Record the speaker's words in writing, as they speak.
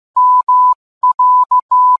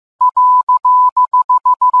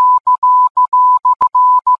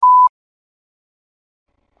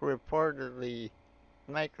Reportedly,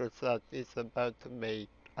 Microsoft is about to make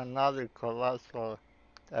another colossal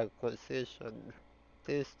acquisition.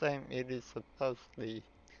 This time it is supposedly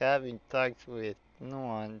having talks with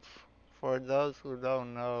Nuance. For those who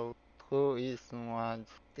don't know who is Nuance,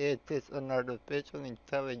 it is an artificial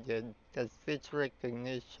intelligence and speech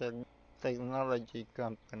recognition technology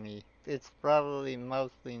company. It's probably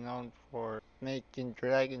mostly known for making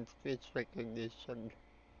Dragon speech recognition,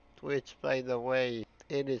 which by the way,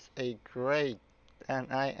 it is a great,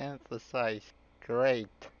 and I emphasize great,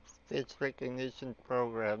 speech recognition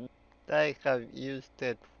program. I have used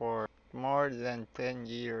it for more than 10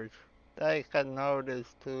 years. I had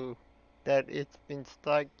noticed too that it's been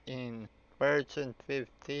stuck in version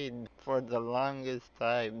 15 for the longest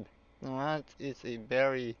time. Nuance is a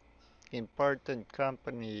very important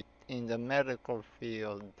company in the medical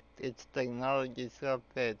field. Its technologies help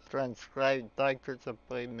it transcribe doctor's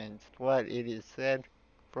appointments, what it is said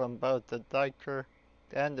from both the doctor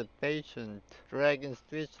and the patient. Dragon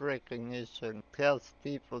speech recognition helps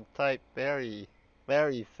people type very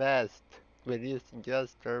fast with using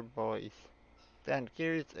just their voice. And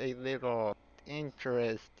here's a little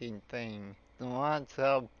interesting thing. Nuance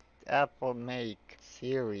helped Apple make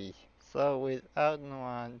Siri. So without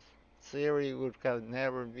Nuance, Siri would have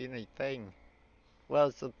never been a thing.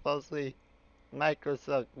 Well, supposedly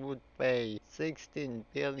Microsoft would pay $16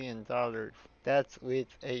 billion. That's with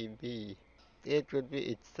a B. It would be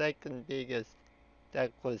its second biggest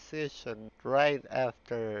acquisition right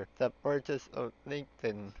after the purchase of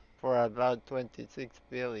LinkedIn for about 26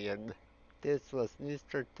 billion. This was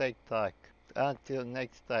Mr. Tech Talk. Until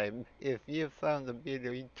next time, if you found the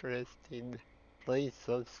video interesting, please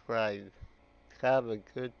subscribe. Have a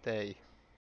good day.